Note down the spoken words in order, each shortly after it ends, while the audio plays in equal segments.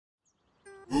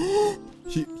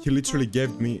He literally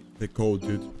gave me the code,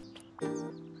 dude.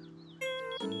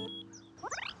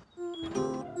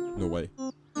 No way.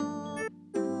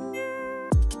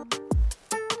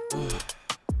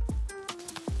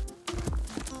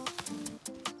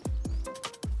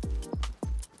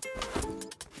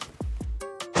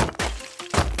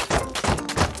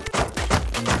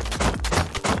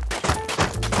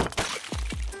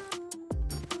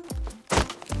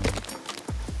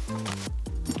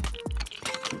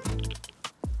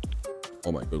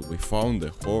 Oh my god, we found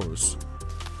the horse.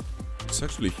 It's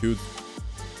actually huge.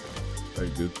 Very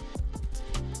good.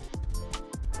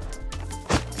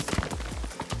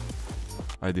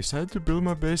 I decided to build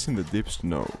my base in the deep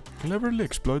snow, cleverly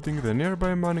exploiting the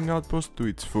nearby mining outpost to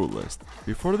its fullest,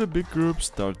 before the big groups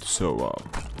start to show up.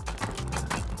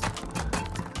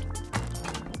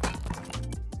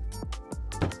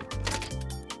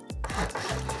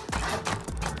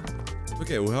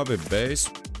 Okay, we have a base.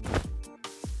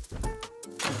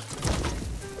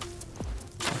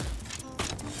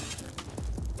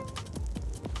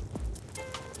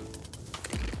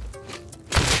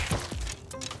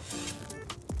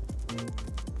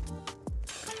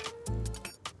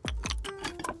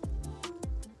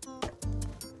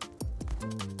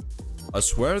 I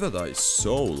swear that I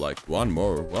saw like one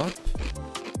more. What?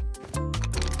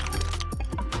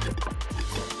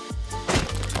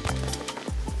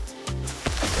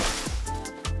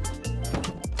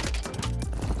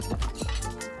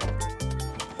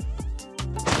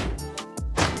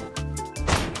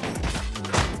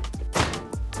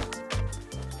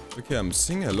 Okay, I'm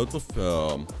seeing a lot of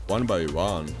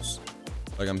 1x1s.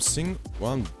 Like I'm seeing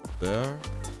one there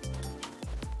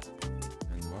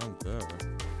and one there.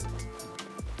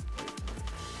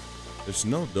 There's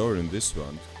no door in this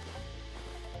one.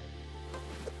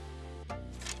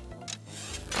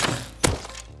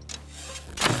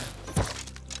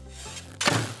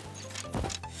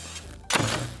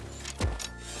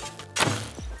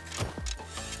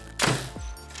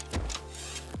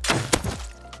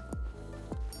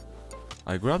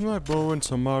 I grabbed my bow and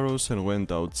some arrows and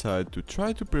went outside to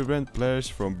try to prevent players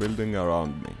from building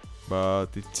around me, but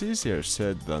it's easier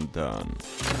said than done.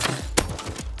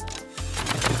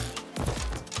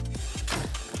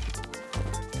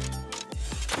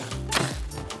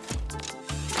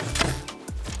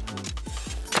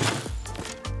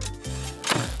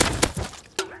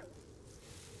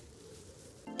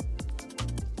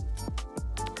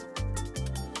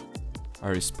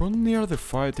 I respawned near the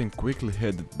fight and quickly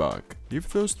headed back. If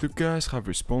those two guys have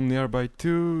respawned nearby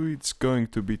too, it's going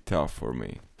to be tough for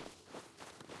me.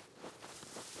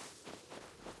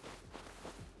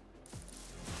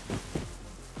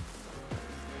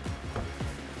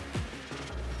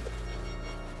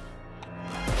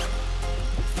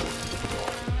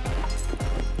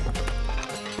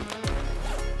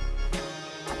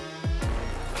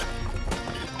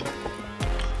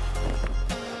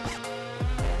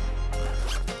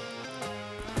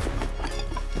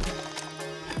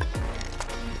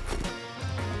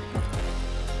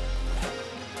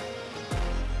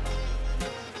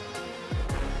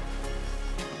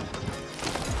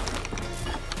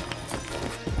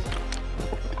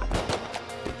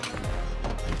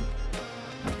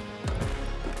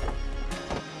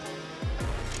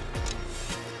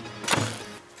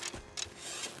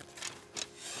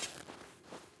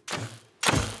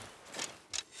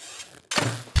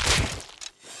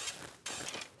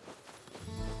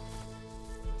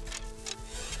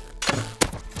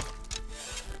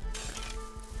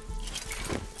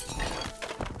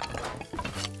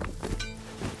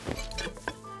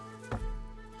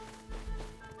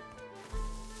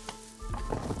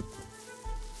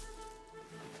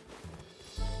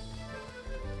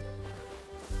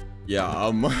 Yeah,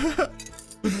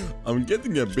 I'm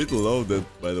getting a bit loaded,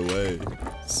 by the way.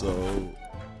 So,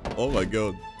 oh my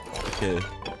god. Okay.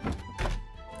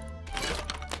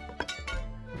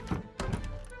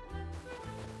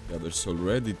 Yeah, there's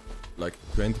already like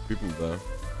 20 people there.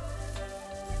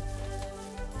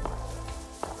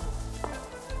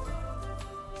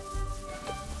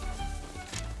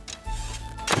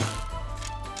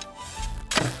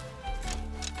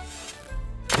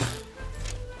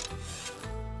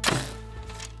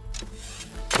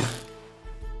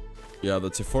 Yeah,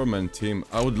 that's a 4-man team.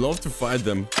 I would love to fight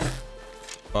them,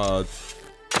 but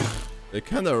they're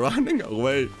kinda running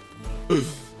away.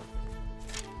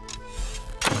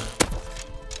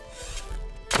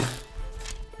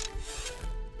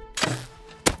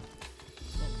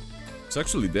 It's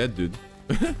actually dead, dude.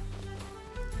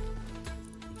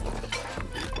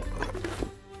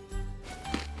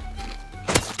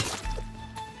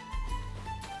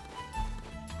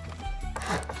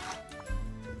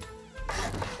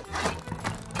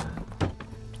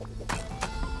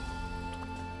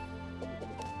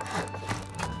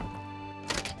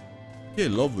 Okay,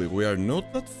 lovely. We are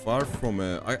not that far from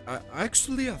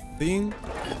actually, I think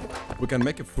we can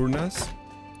make a furnace.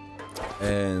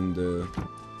 And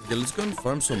okay, let's go and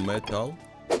farm some metal.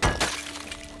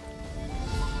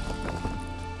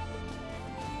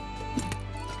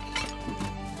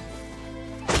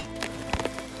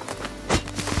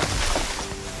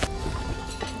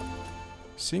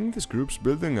 Seeing these groups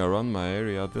building around my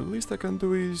area, the least I can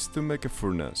do is to make a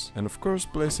furnace, and of course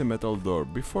place a metal door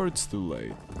before it's too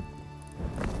late.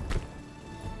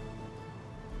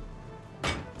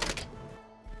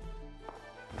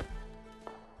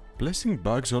 Placing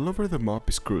bugs all over the map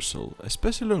is crucial,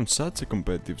 especially on such a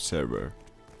competitive server.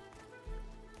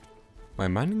 My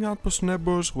mining outpost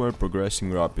neighbors were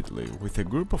progressing rapidly, with a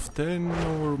group of 10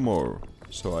 or more,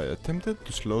 so I attempted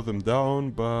to slow them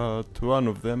down, but one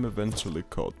of them eventually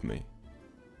caught me.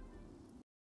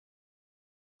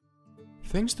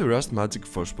 Thanks to RustMagic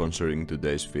for sponsoring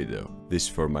today's video. This is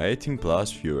for my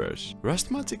 18+ viewers.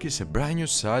 RustMagic is a brand new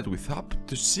site with up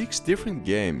to 6 different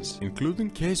games, including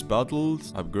case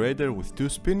battles, upgrader with 2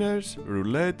 spinners,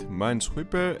 roulette,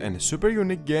 minesweeper, and a super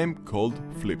unique game called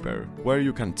Flipper, where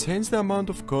you can change the amount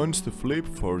of coins to flip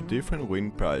for different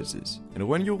win prizes. And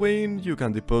when you win, you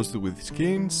can deposit with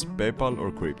skins, PayPal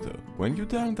or crypto. When you're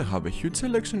done, they have a huge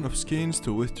selection of skins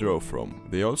to withdraw from.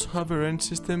 They also have a range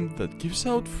system that gives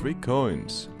out free coins.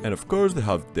 And of course they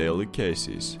have daily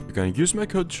cases. You can use my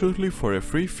code Truethly for a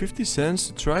free 50 cents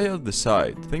to try out the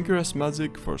site. Thank you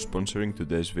RustMagic for sponsoring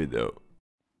today's video.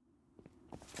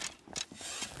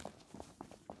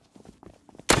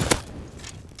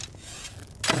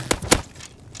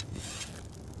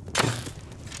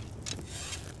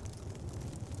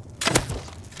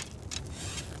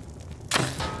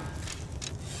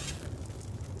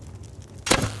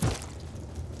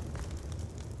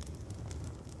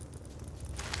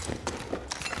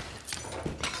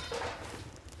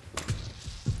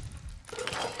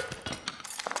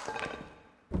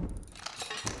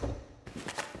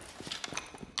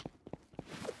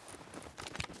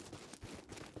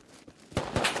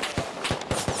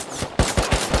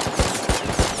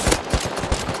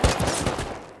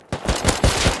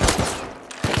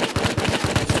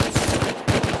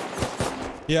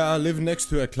 Yeah, I live next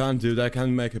to a clan, dude. I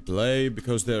can't make a play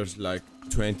because there's like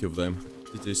 20 of them.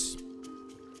 It is...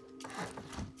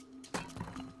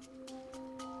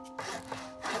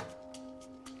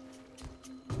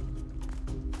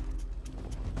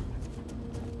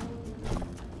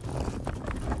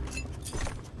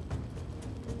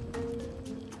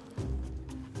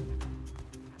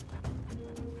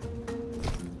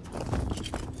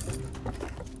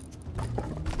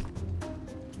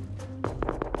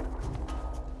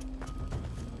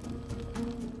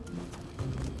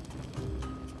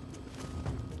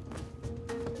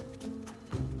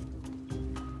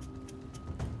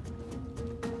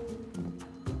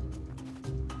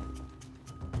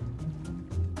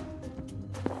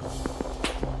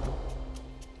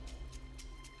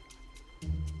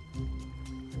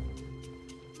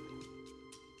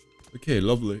 Okay,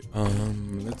 lovely.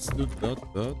 Let's do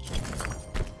that.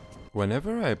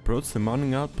 Whenever I approached the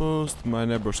mining outpost, my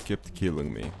neighbors kept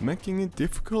killing me, making it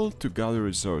difficult to gather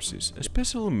resources,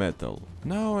 especially metal.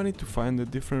 Now I need to find a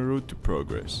different route to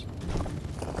progress.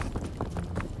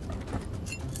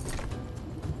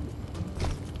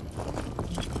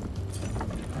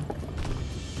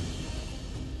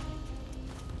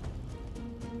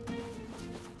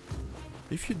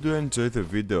 If you do enjoy the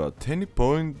video at any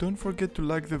point, don't forget to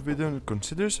like the video and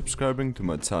consider subscribing to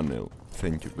my channel.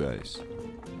 Thank you guys.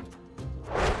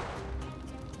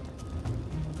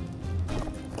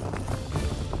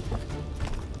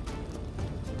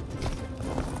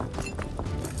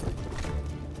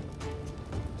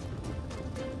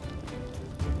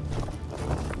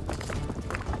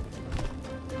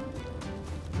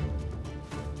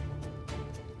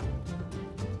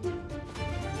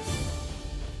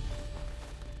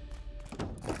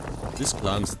 These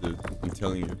clans, dude, I'm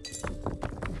telling you.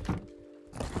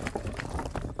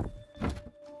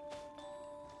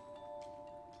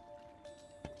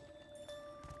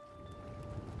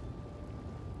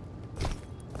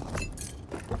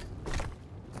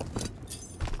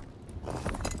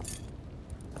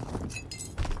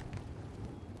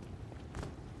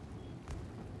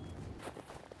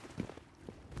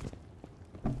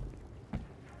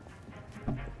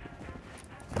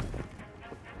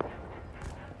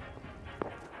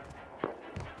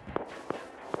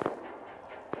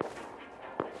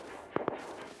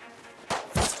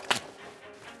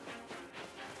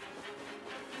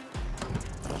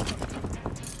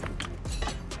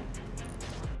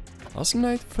 As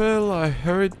night fell, I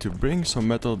hurried to bring some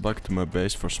metal back to my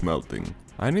base for smelting.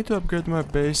 I need to upgrade my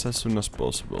base as soon as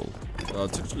possible.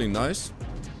 That's actually nice.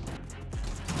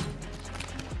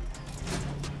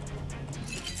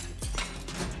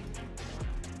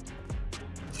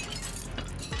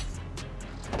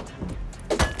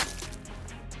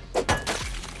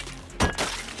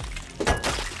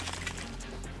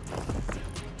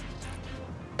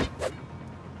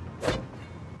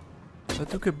 I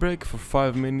took a break for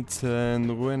 5 minutes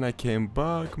and when I came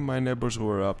back, my neighbors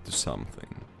were up to something.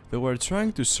 They were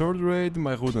trying to sword raid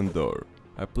my wooden door.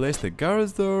 I placed a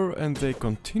garage door and they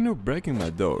continued breaking my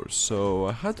doors, so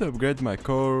I had to upgrade my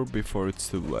core before it's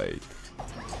too late.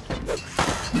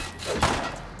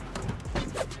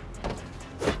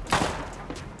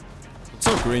 It's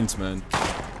so cringe, man.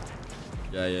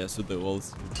 Yeah, so the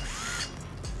walls.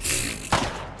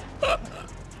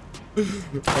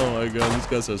 Oh my god, these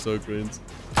guys are so cringe.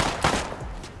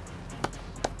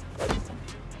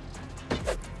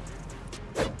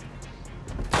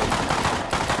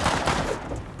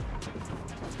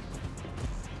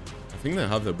 I think they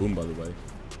have the boom, by the way.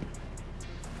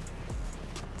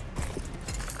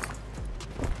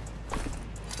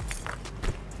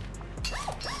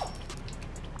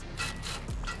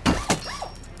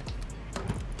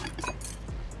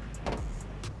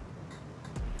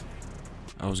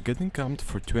 I was getting camped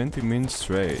for 20 minutes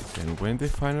straight, and when they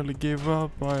finally gave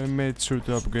up, I made sure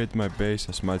to upgrade my base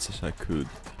as much as I could.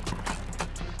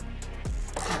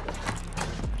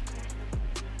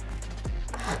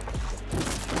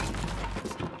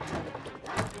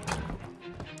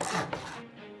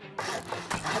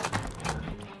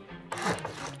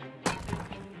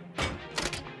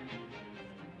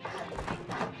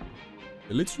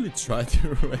 They literally tried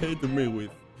to raid me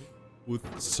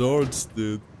with swords,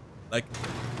 dude. Like,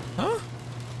 huh?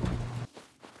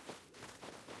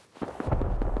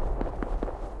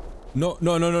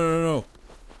 No.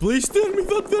 Please tell me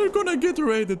that they're gonna get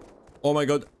raided. Oh my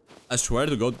god. I swear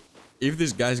to god, if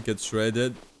these guys get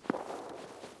raided,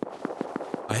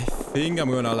 I think I'm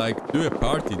gonna like do a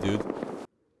party, dude.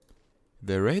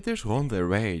 The raiders won the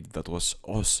raid, that was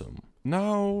awesome.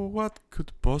 Now, what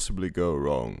could possibly go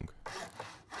wrong?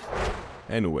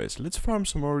 Anyways, let's farm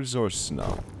some more resources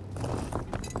now.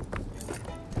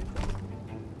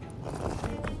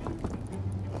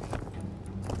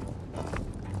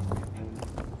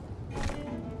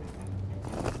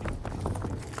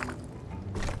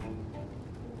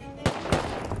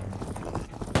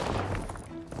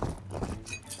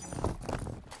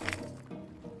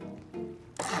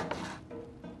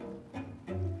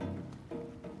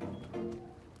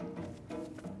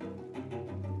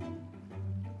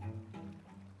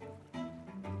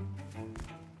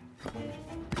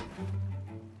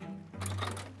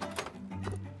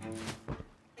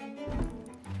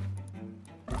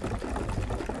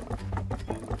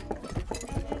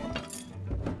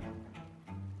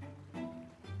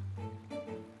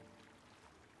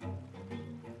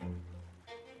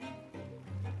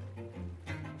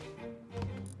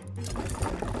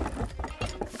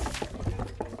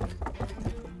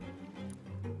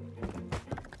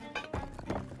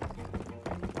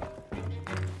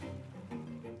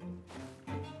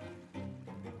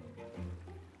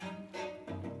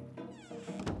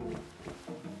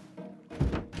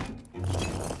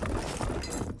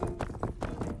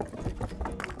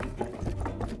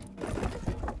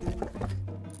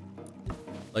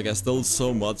 Like, I stole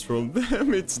so much from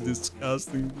them, it's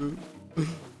disgusting, dude.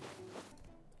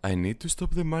 I need to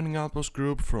stop the mining outpost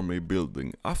group from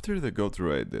rebuilding after they got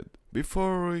raided,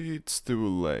 before it's too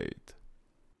late.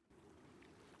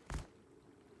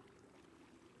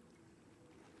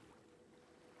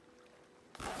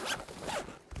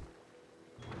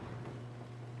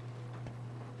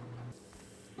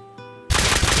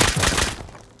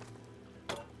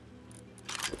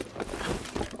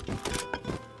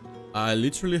 I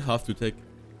literally have to take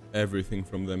everything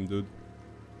from them, dude.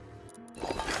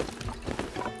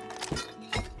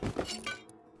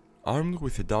 Armed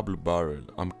with a double barrel,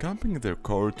 I'm camping their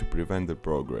core to prevent their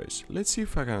progress. Let's see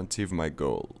if I can achieve my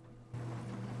goal.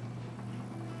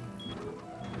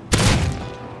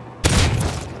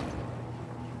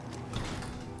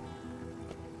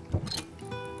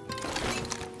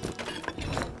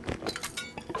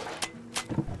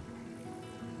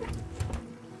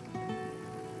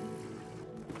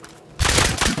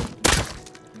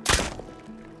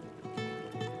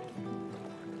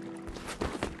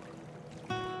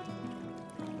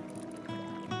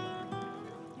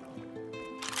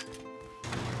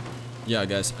 Yeah,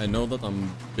 guys, I know that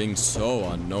I'm being so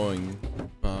annoying,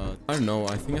 but I don't know,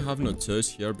 I think I have no choice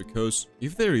here, because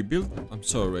if they rebuild, I'm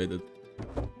so raided.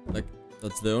 Like,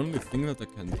 that's the only thing that I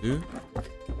can do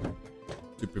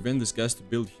to prevent these guys to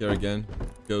build here again.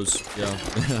 Because, yeah,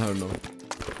 I don't know.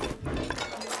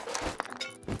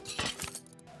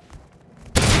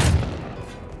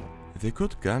 They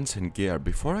got guns and gear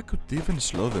before I could even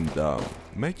slow them down,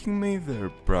 making me their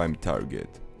prime target.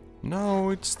 Now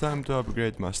it's time to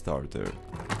upgrade my starter.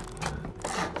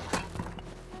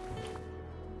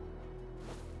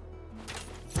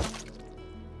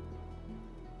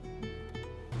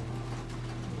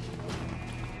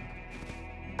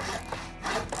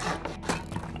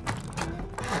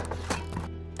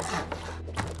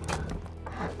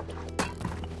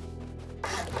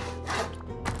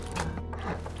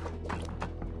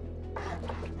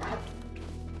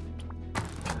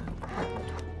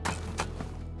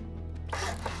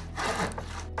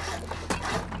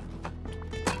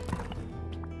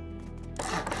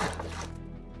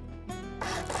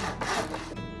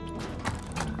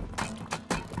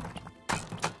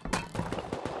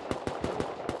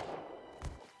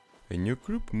 A new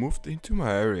group moved into my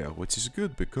area, which is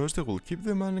good because they will keep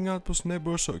the mining outpost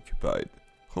neighbors occupied,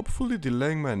 hopefully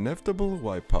delaying my inevitable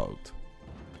wipeout.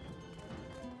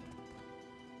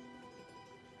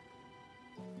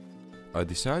 I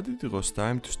decided it was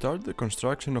time to start the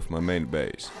construction of my main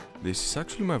base. This is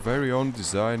actually my very own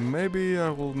design, maybe I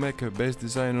will make a base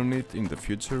design on it in the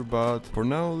future, but for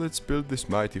now let's build this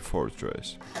mighty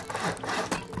fortress.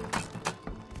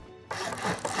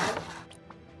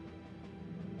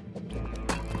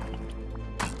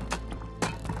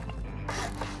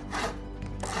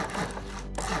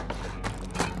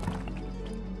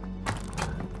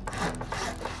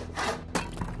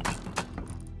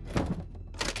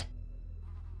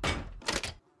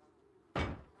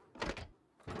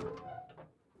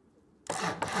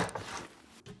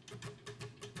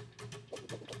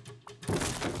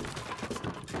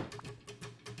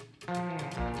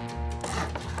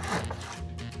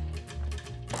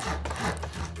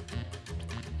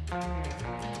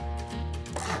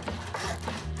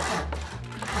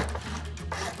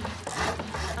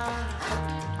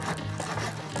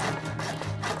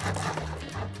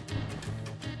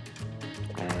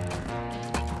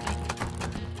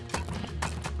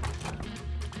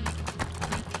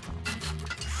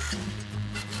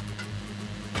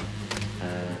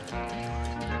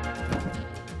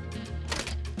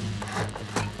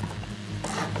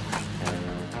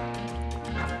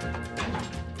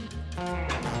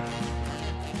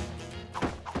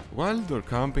 While they're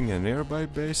camping a nearby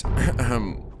base,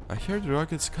 I heard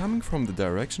rockets coming from the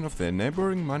direction of the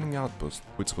neighboring mining outpost,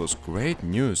 which was great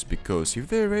news because if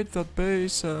they raid that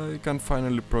base, I can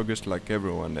finally progress like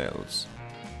everyone else.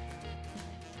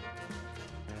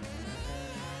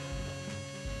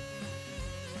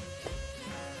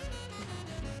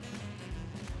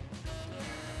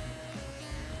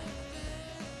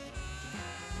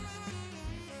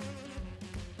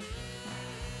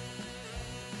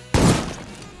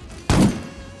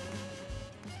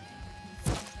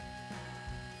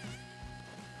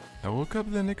 I woke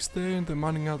up the next day and the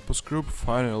mining outpost group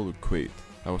finally quit.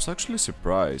 I was actually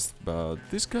surprised, but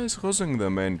this guys wasn't the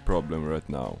main problem right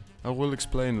now. I will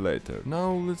explain later.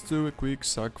 Now let's do a quick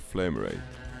sack flame raid.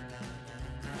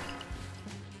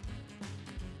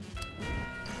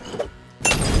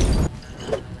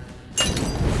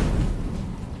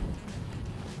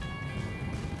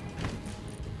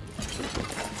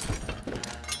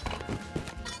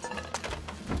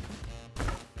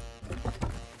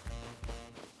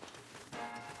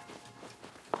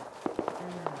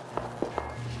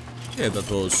 Yeah,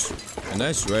 that was a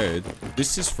nice raid.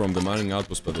 This is from the mining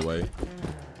outpost, by the way.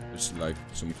 Just like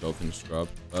some clothing scrap.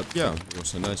 But yeah, it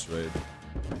was a nice raid.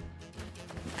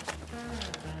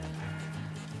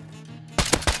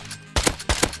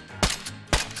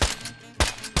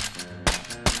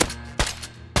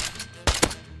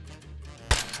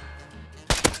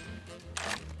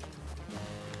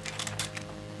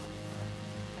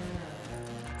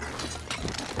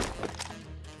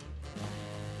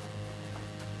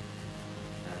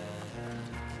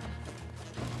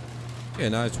 Okay,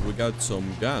 nice, we got some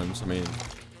guns. I mean,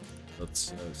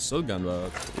 that's a still gun,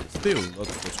 but still,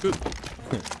 that's good.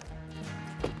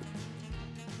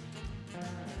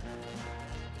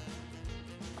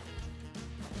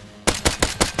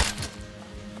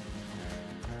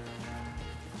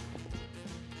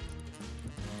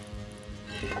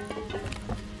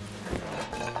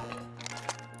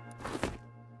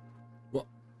 What?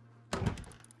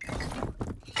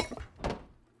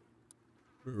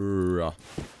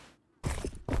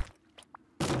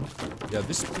 Yeah,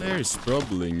 this player is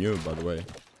probably new, by the way.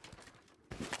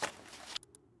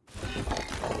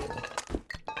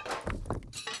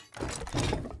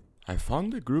 I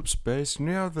found a group space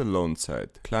near the launch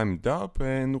site, climbed up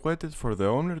and waited for the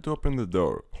owner to open the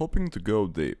door, hoping to go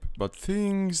deep, but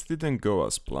things didn't go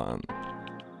as planned.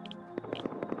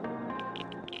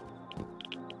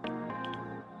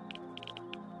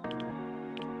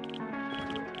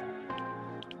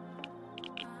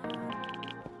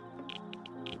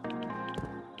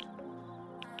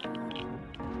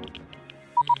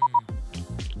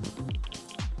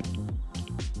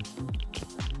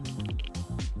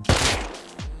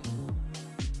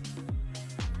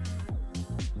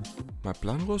 My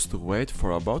plan was to wait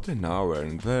for about an hour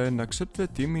and then accept the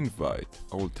team invite.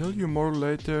 I will tell you more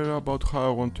later about how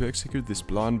I want to execute this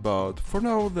plan, but for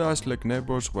now the Ice-like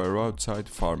neighbors were outside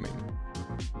farming.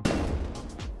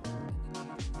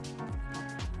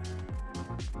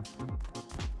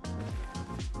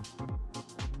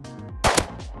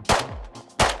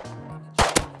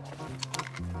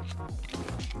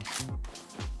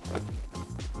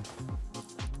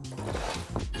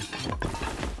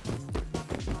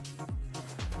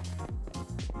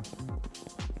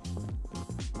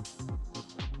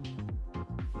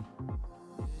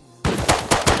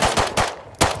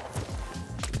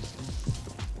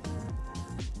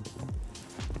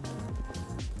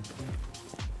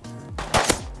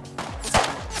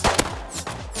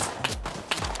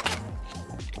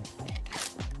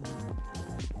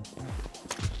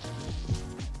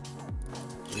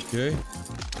 Okay.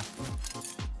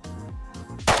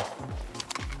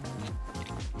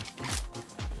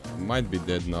 Might be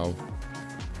dead now.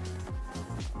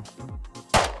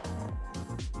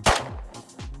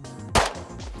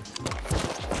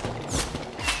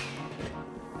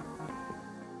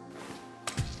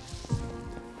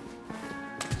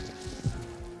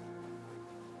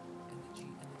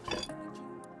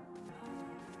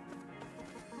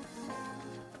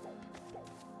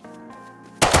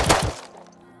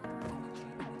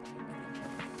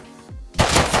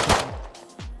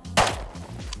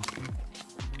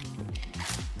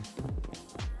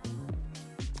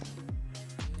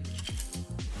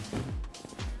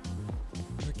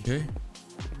 Okay.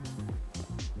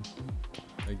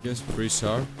 I guess pretty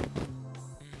sharp.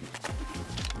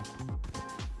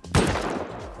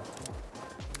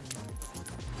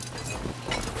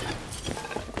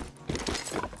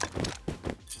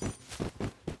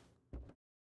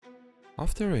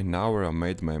 After an hour I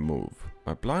made my move.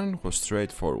 My plan was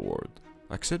straightforward.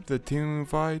 Accept the team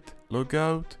invite, log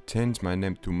out, change my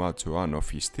name to match one of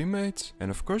his teammates, and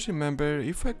of course remember,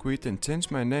 if I quit and change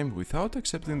my name without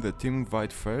accepting the team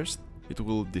invite first, it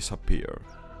will disappear.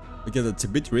 Okay, that's a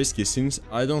bit risky since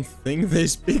I don't think they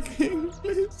speak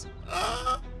English.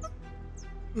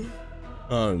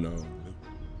 Oh no.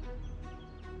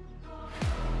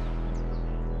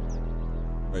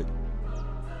 Wait.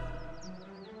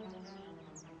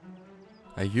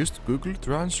 I used Google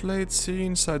Translate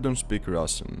since I don't speak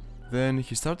Russian. Then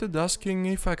he started asking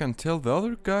if I can tell the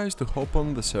other guys to hop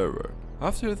on the server.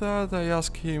 After that I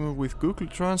asked him with Google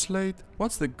Translate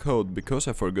what's the code because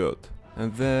I forgot.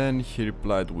 And then he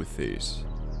replied with this.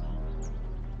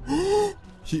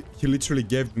 He literally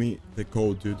gave me the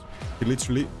code, dude. He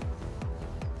literally...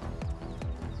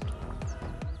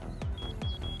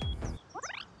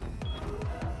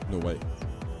 No way.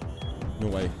 No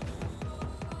way.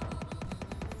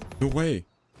 No way.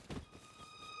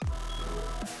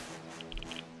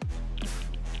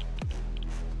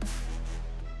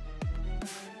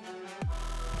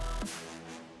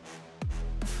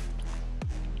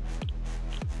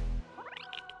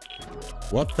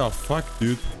 What the fuck,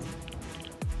 dude?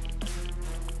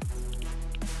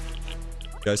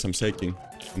 Guys, I'm shaking.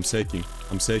 I'm shaking.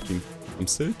 I'm shaking. I'm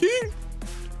shaking.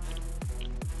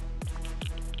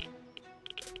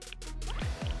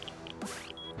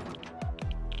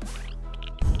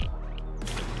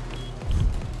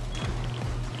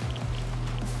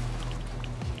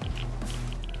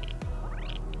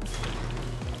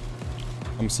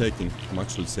 I'm shaking. I'm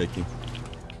actually shaking.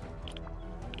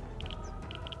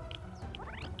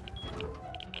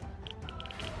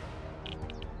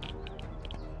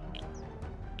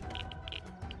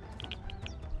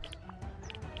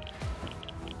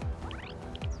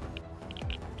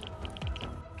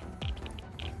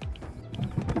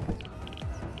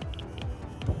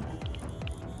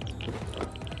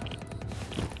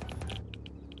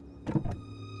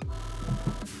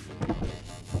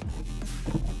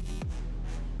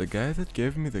 The guy that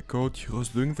gave me the code, he was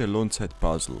doing the launch site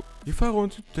puzzle. If I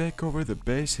wanted to take over the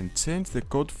base and change the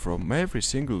code from every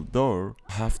single door,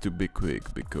 I have to be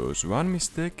quick, because one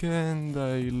mistake and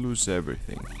I lose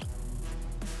everything.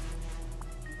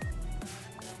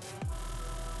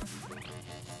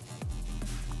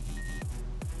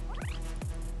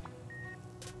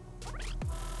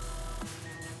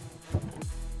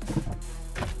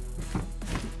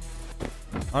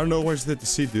 I don't know where's the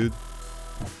TC, dude.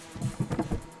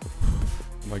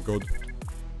 Oh my god.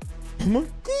 Oh my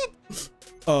god!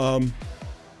 Oh.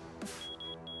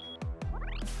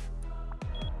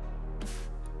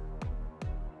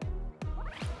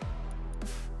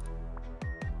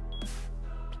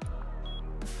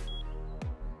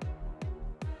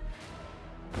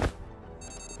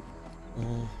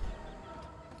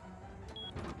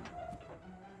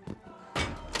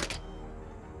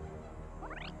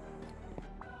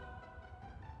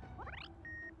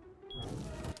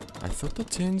 I thought I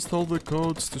changed all the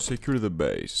codes to secure the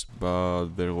base,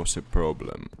 but there was a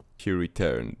problem. He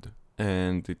returned,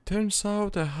 and it turns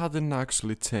out I hadn't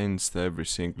actually changed every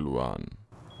single one.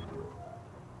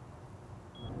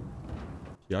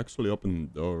 He actually opened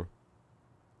the door.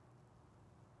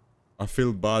 I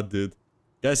feel bad, dude.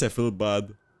 Guys, I feel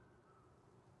bad.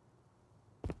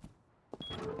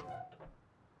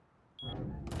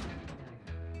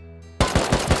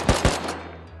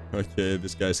 Okay,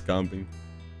 this guy's camping.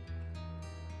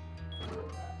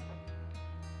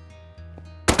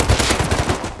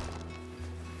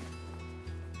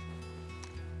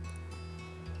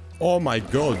 Oh my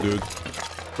god, dude.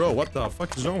 Bro, what the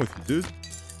fuck is wrong with you,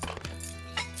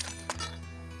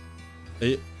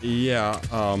 dude? Yeah,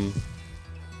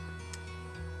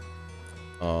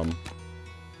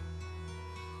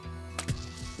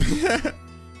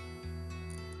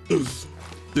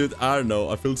 Dude, I don't know.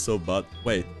 I feel so bad.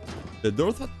 Wait, the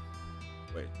door that...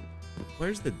 Wait,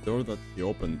 where's the door that he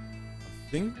opened?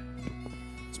 I think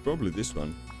it's probably this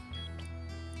one.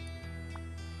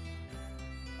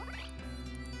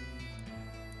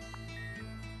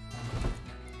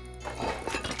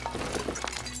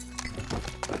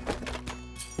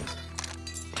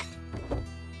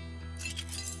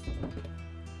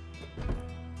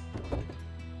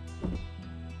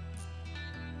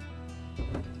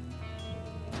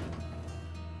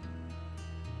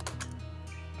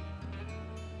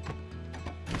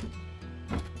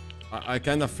 I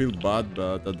kind of feel bad,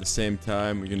 but at the same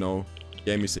time, you know,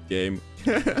 game is a game.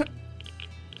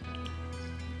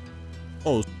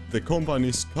 Oh, the company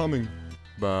is coming.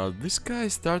 But this guy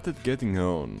started getting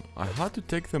on. I had to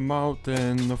take them out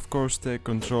and of course take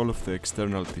control of the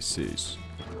external PCs.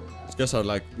 These guys are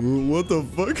like, what the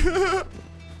fuck?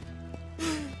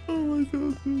 Oh my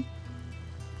god, dude.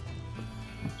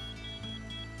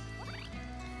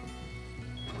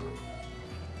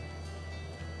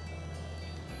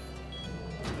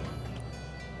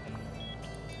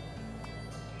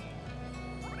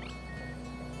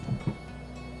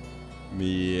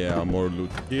 Yeah, more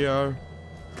loot here.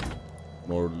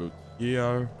 More loot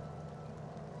here.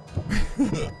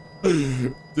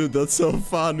 Dude, that's so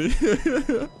funny.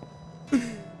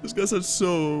 These guys are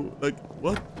so... like,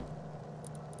 what?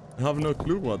 I have no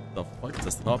clue what the fuck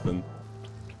just happened.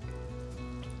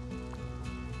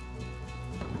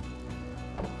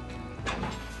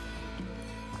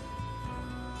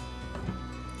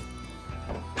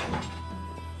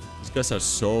 These guys are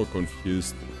so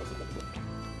confused.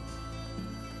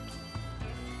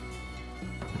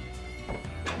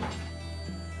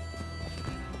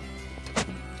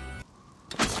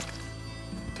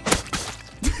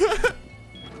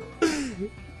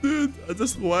 Dude, I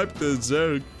just wiped the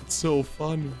jerk. It's so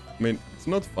funny. I mean, it's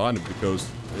not funny because,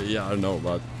 yeah, I know,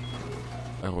 but...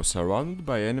 I was surrounded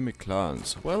by enemy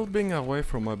clans. While being away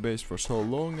from my base for so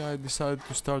long, I decided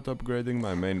to start upgrading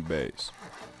my main base.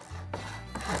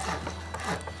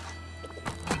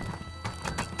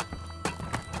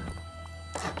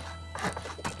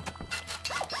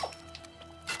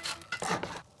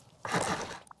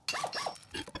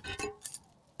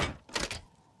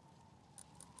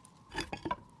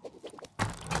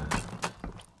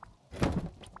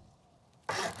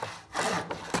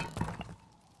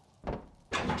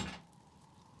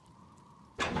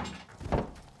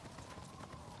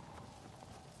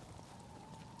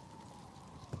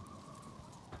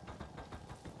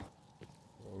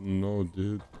 No,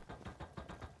 dude.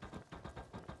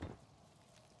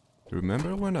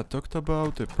 Remember when I talked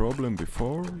about a problem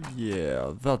before?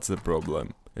 Yeah, that's the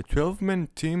problem. A 12-man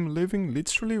team living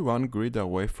literally one grid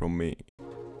away from me.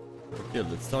 Okay,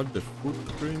 let's start the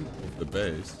footprint of the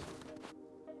base.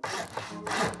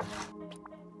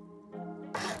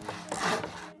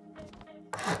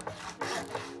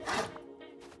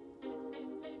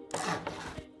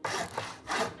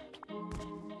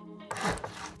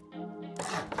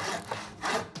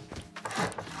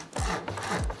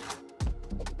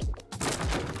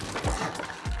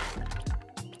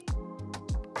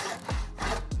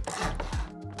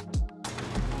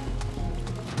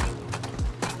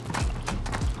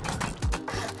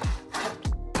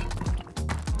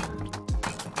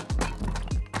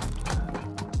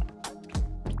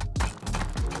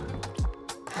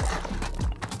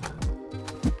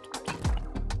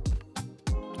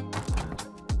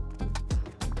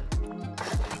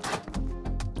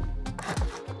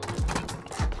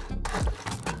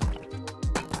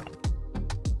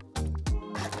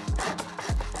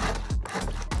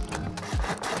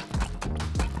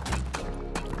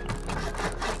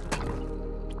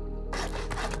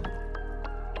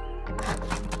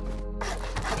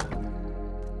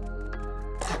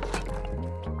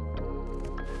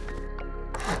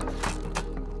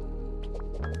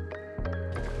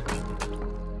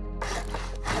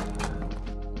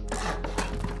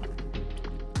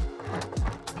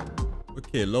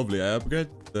 Okay, lovely. I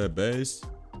upgraded the base.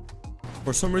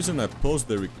 For some reason I paused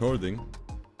the recording.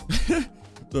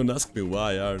 Don't ask me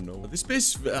why, I don't know. But this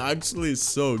base actually is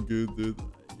so good, dude.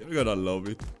 You're gonna love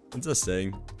it. I'm just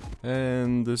saying.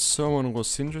 And someone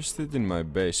was interested in my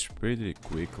base pretty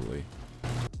quickly.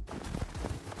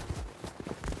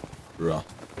 Bruh.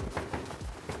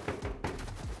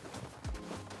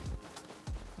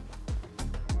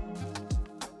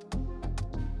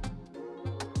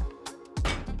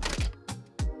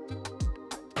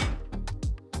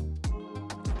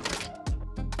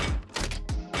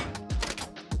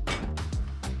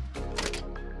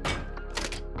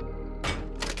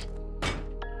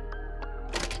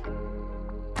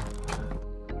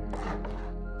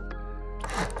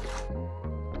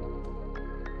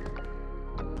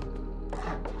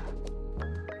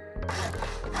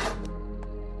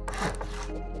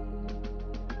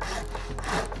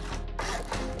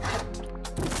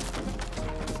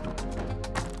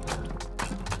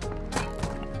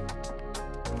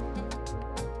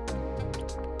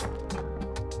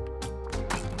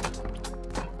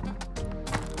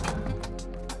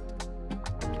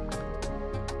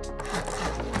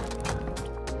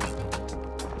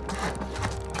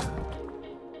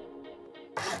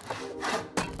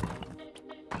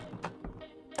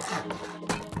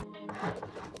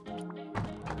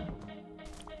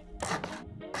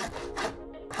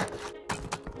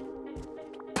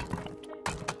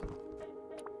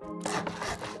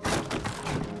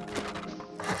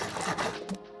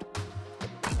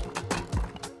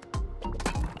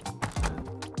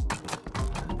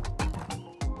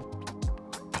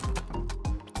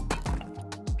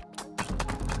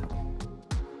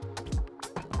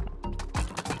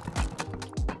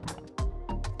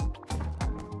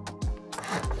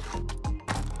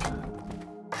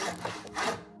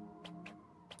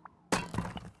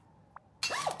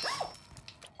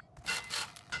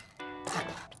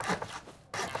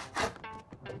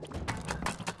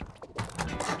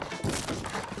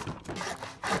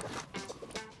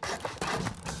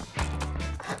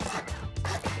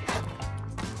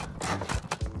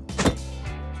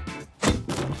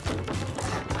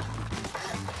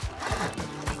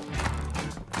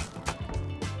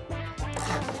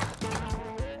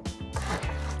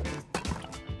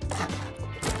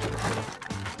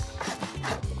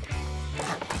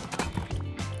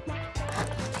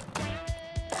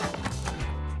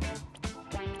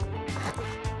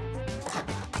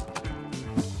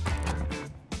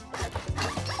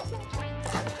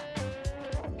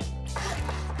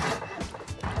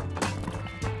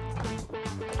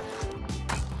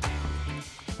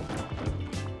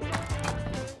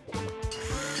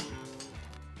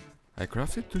 I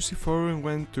crafted 2C4 and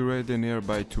went to raid a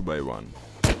nearby 2x1.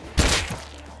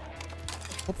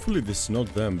 Hopefully this is not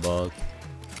them, but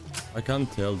I can't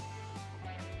tell.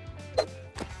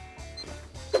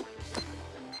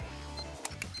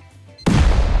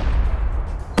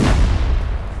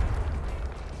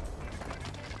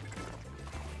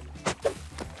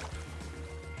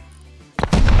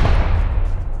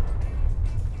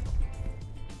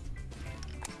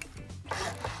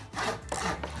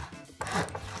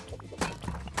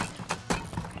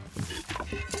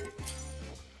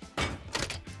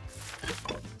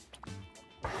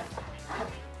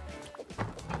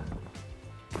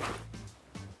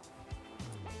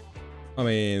 I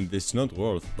mean, this is not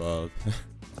worth, but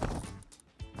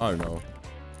I don't know.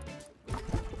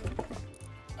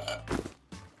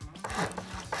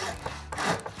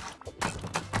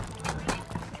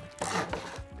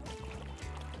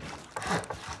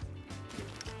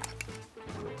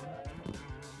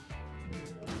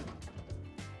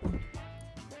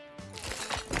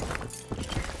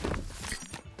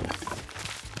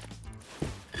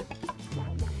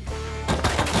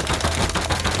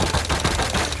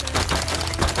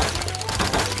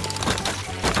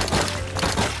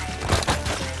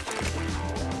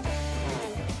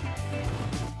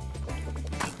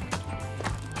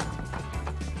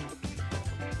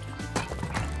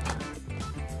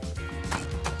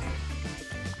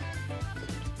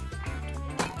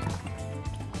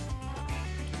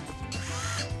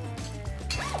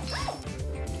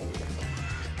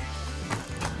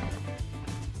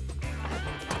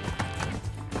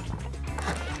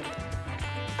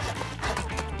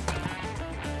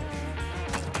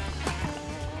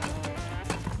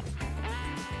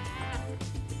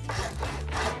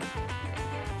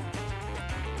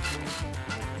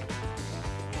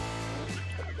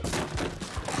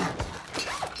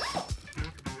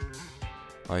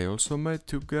 I also met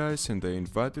two guys and they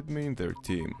invited me in their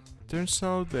team. Turns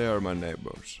out they are my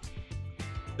neighbors.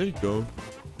 There you go.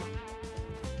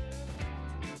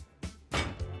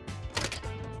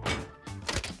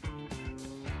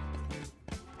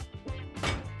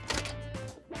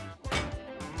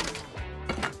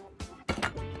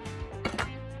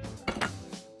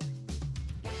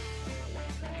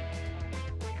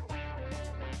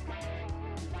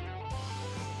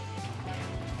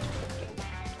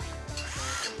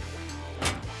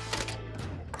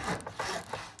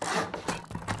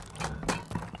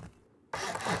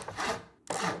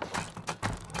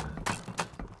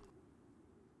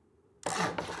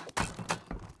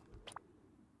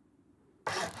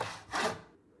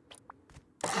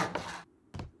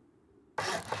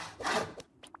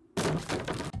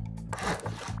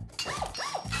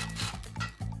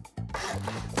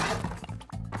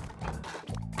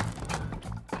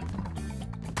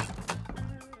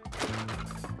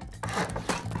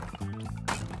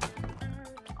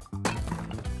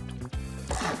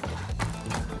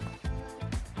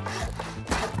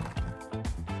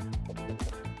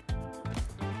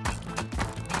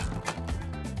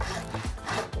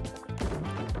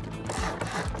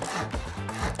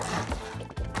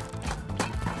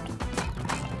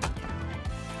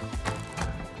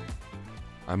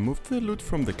 I moved the loot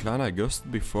from the clan I ghosted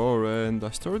before and I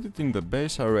stored it in the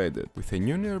base I raided. With a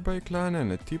new nearby clan and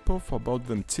a tip-off about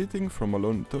them cheating from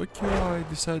Alone in Tokyo, I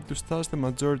decided to stash the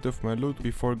majority of my loot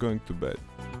before going to bed.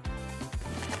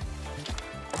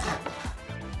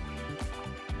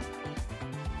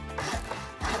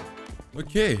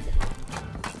 Okay,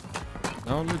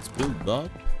 now let's build up.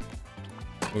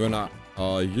 We're gonna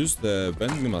use the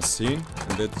vending machine,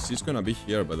 and the TC is gonna be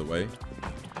here, by the way.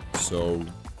 So,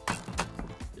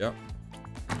 yeah.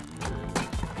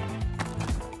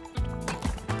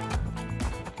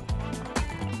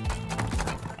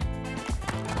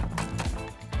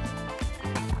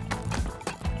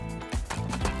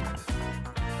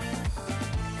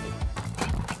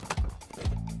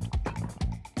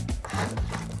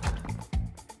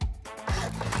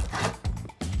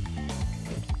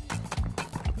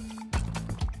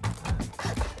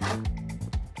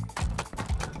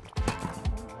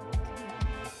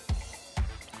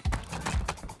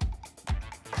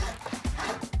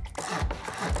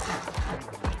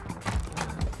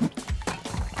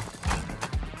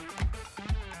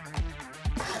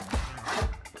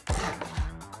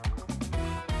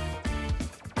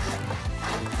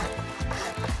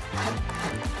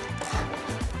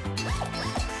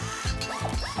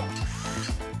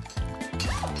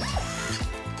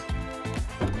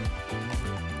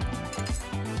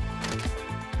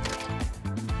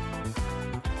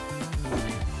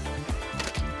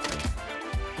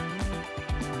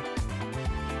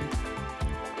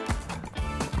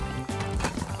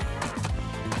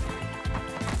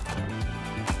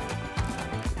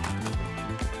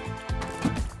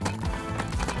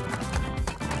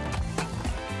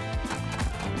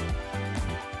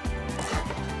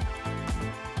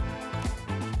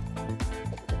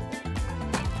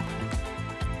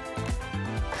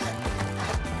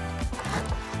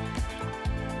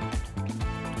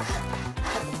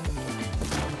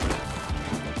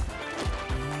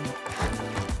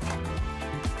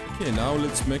 Okay, now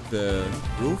let's make the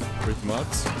roof pretty much.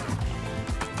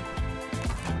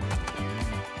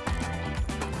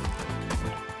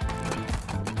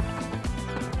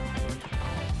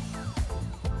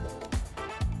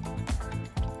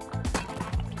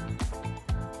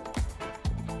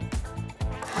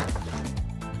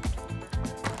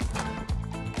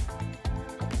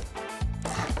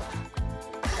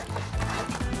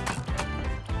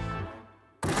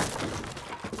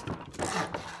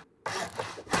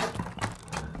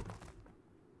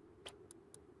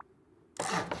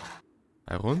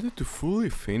 I wanted to fully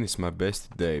finish my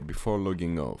best day before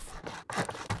logging off.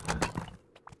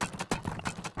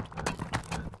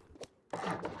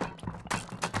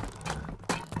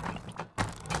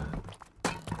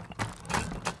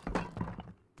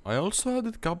 I also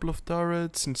added a couple of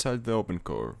turrets inside the open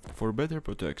core for better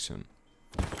protection.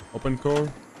 Open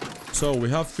core. So we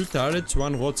have two turrets,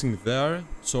 one watching there,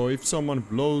 so if someone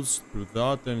blows through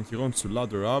that and he wants to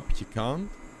ladder up, he can't.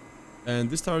 And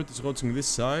this turret is watching this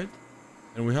side.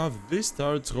 And we have this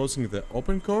turret watching the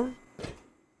open core.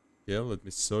 Yeah, let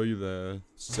me show you the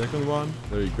second one.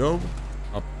 There you go,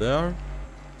 up there.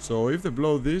 So if they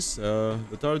blow this,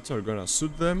 the turrets are gonna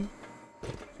shoot them.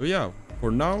 So yeah, for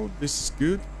now this is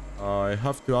good. I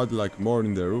have to add like more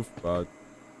in the roof, but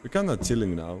we're kinda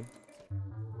chilling now.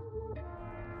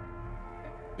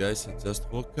 Guys, I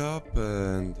just woke up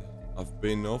and I've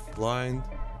been offline.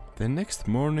 The next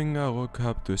morning I woke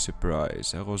up to a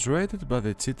surprise. I was raided by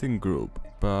the cheating group,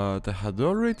 but I had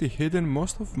already hidden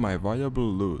most of my valuable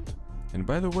loot. And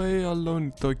by the way, Alone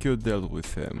in Tokyo dealt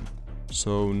with them.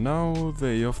 So now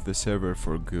they off the server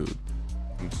for good.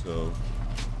 And so,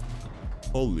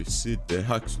 holy shit, they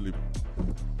actually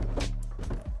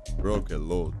broke a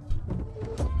lot.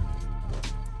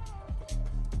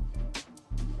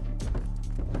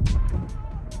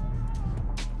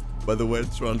 By the way, I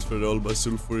transferred all my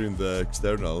sulfur in the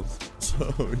externals,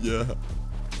 so yeah.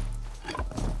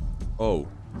 Oh,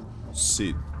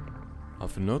 shit.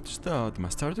 I've noticed that my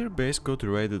starter base got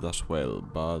raided as well,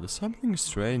 but something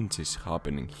strange is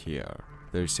happening here.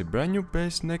 There is a brand new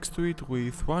base next to it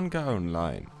with one guy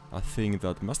online. I think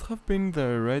that must have been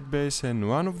their raid base and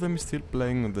one of them is still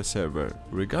playing on the server,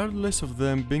 regardless of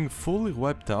them being fully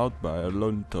wiped out by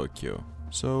Alone in Tokyo.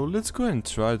 So let's go and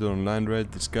try to online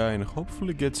raid this guy and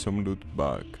hopefully get some loot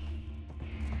back.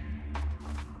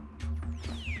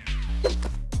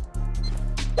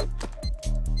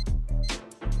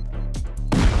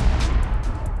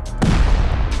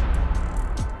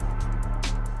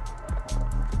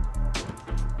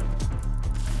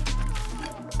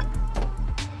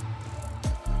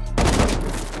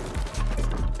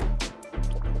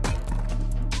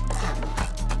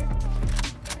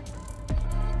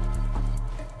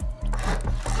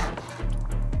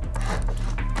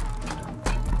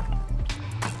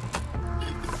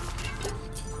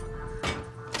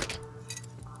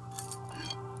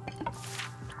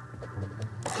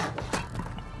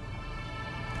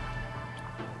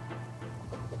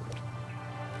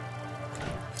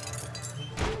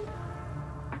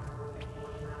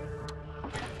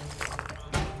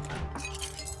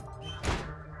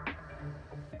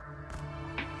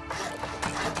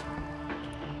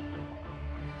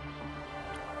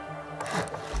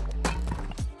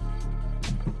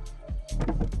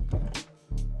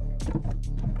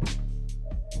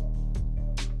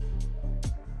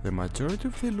 The majority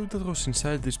of the loot that was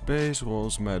inside this base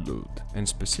was my loot, and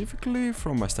specifically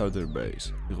from my starter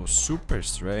base. It was super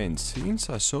strange since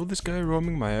I saw this guy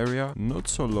roaming my area not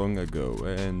so long ago,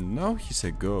 and now he's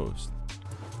a ghost.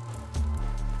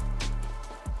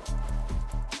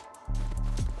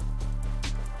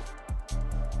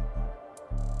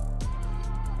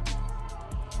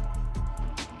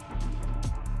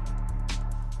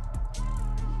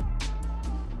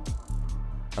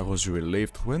 I was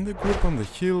relieved when the group on the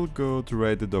hill got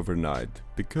raided overnight,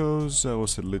 because I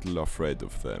was a little afraid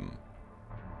of them.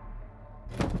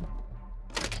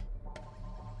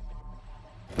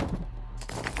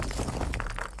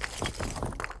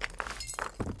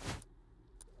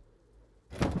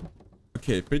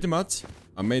 Okay, pretty much.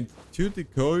 I made 2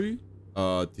 decoy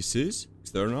TCs,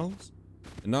 externals,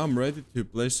 and now I'm ready to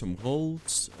place some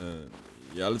holds.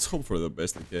 Yeah, let's hope for the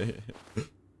best, okay?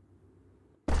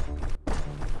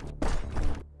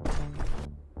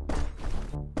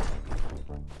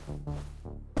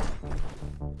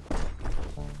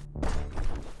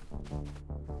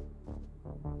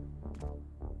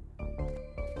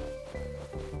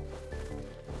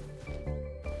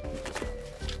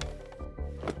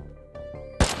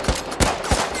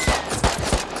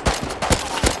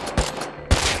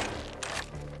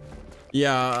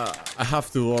 Yeah, I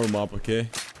have to warm up, okay?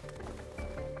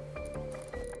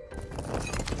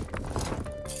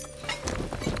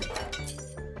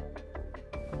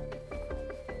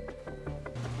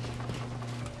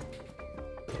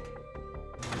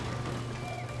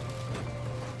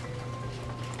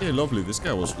 Hey, lovely. This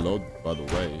guy was loaded, by the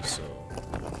way, so...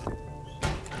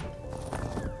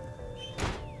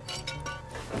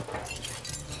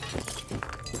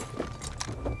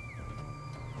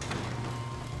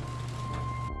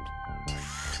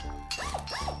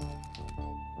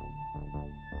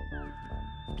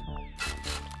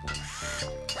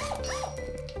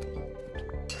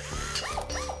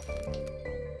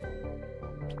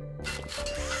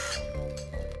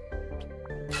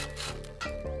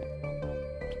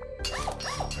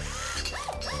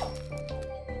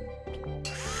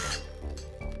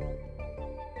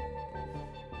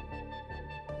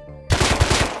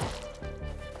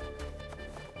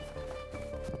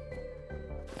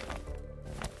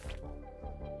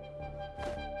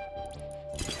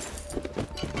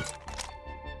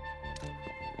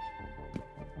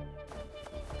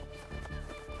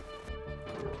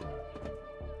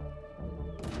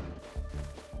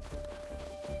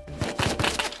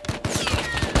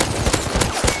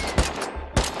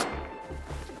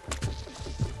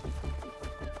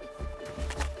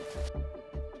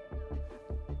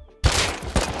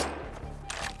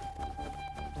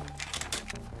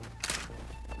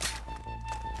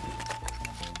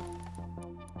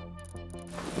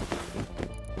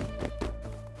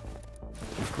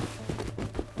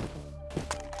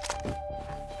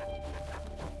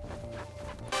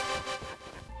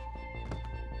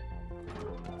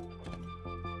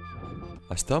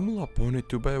 I stumbled upon a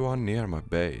 2x1 near my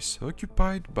base,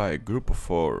 occupied by a group of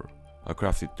 4. I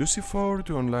crafted 2 C4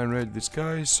 to online raid these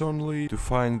guys only to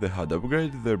find they had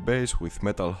upgraded their base with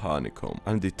metal honeycomb.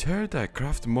 Undeterred, I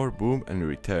crafted more boom and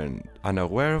returned,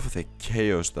 unaware of the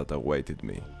chaos that awaited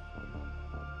me.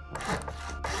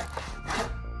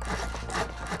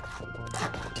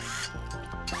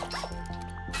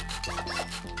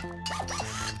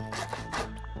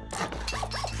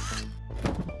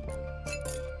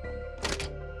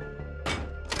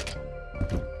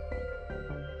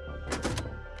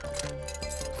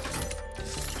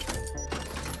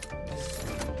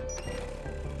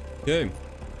 Okay.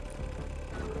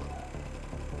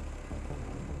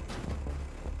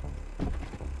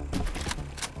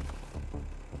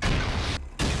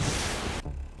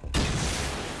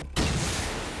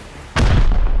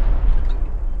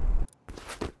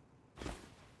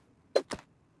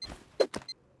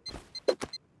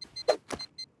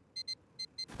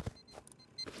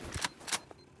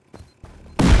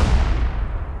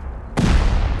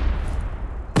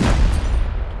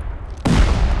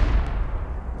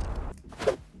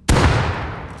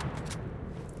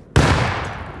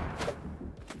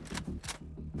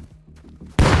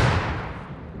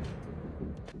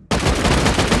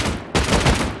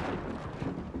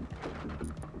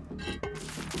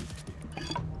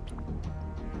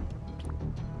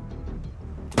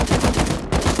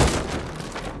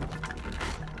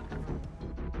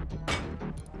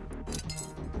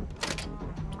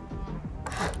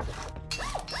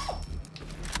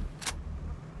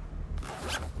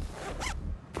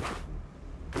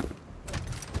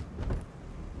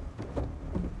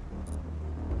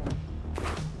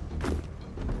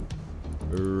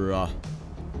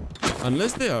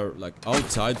 Unless they are like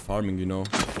outside farming, you know.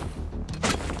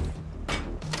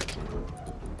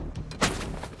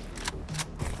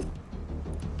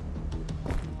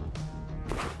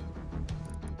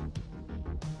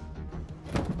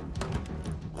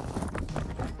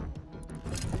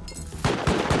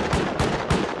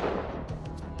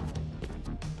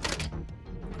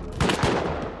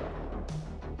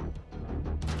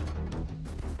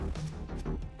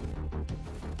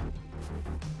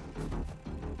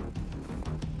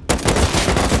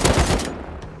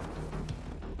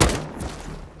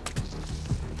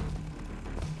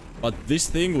 But this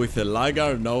thing with a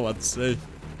lagger, no, I'd say.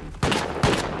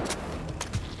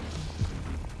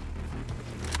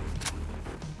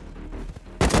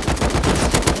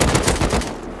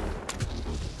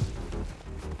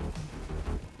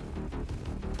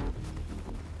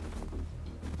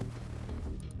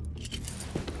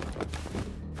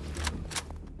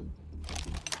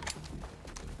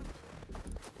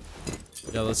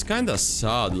 Yeah, that's kinda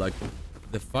sad, like,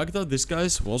 the fact that this guy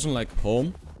wasn't like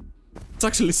home. It's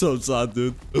actually so sad,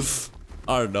 dude.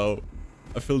 I don't know.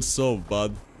 I feel so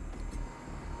bad.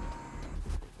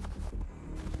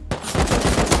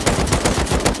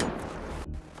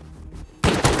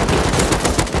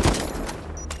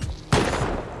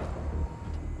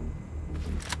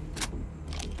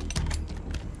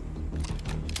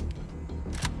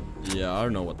 Yeah, I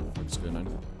don't know what the fuck's going on.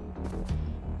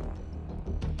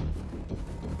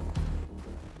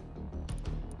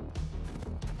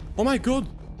 Oh my god!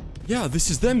 Yeah, this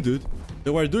is them, dude.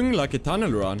 They were doing like a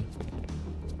tunnel run.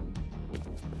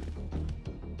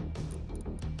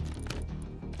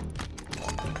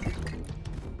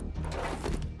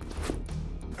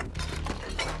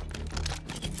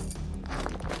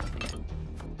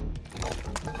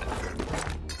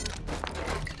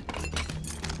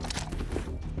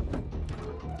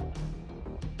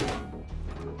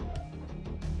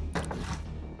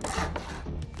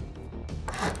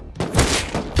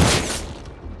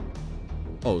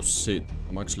 Oh shit,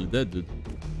 I'm actually dead, dude.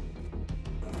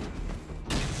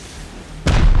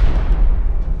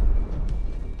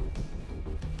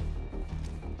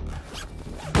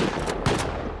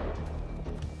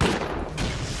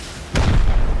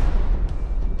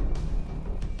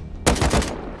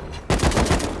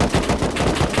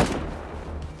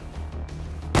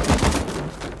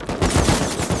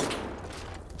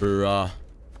 Bruh.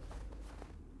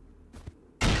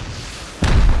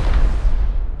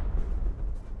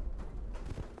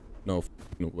 No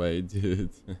f***ing way,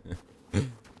 dude.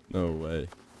 No way.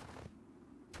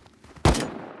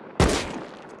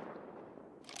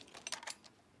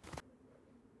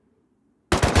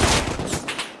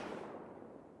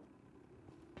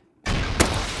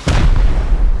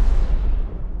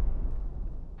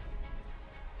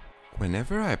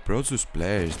 Whenever I approach those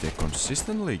players, they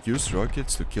consistently use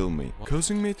rockets to kill me,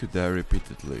 causing me to die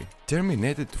repeatedly.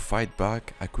 Determined to fight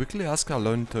back, I quickly asked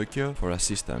Alone Tokyo for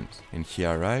assistance, and he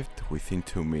arrived within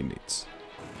 2 minutes.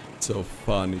 So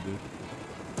funny, dude.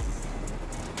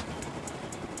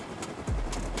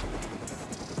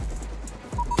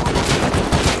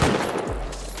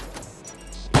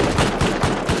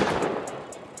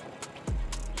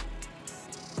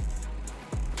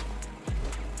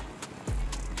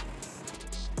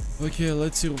 Okay,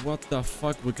 let's see what the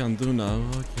fuck we can do now.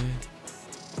 Okay.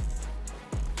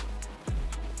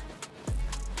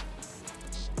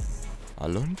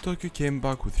 Alone Tokyo came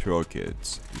back with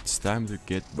rockets. It's time to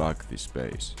get back this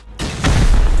base.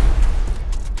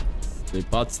 They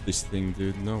patched this thing,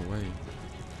 dude. No way.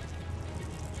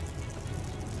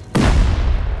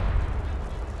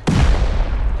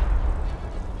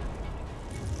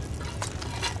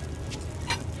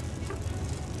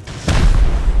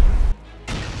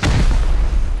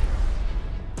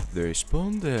 They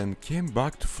respawned and came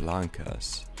back to flank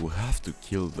us. We have to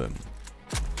kill them.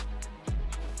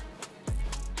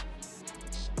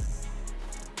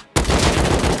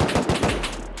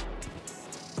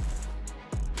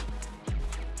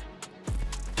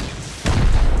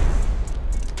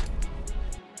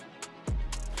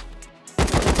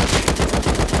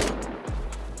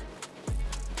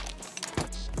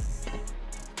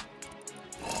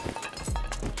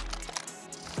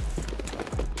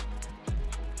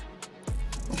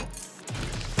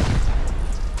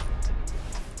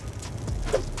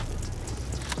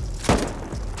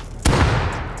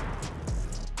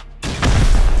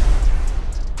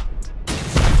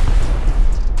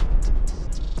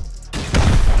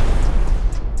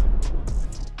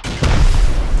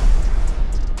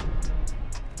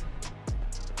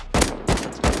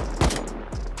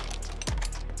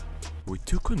 We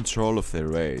took control of the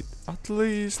raid, at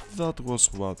least that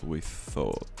was what we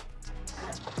thought.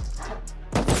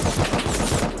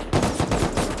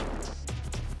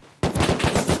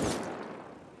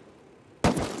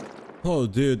 Oh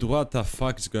dude, what the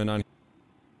fuck is going on?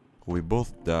 We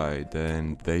both died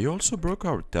and they also broke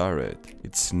our turret.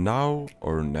 It's now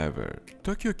or never.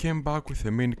 Tokyo came back with a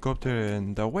minicopter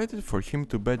and I waited for him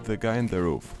to bait the guy in the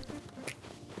roof.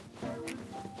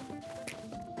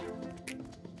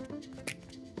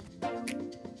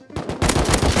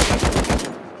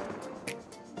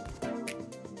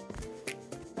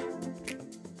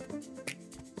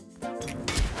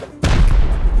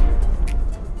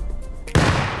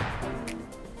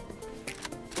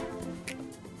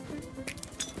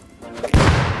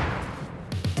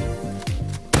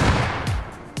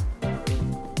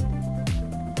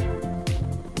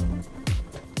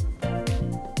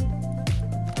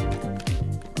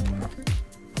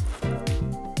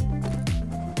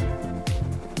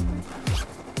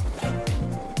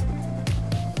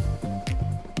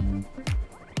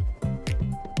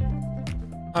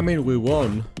 I mean, we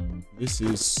won. This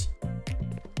is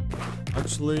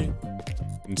actually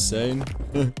insane.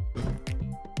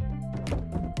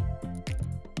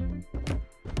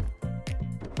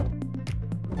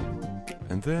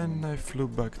 And then I flew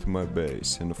back to my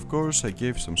base, and of course I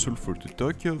gave some sulfur to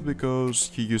Tokyo because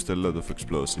he used a lot of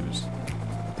explosives.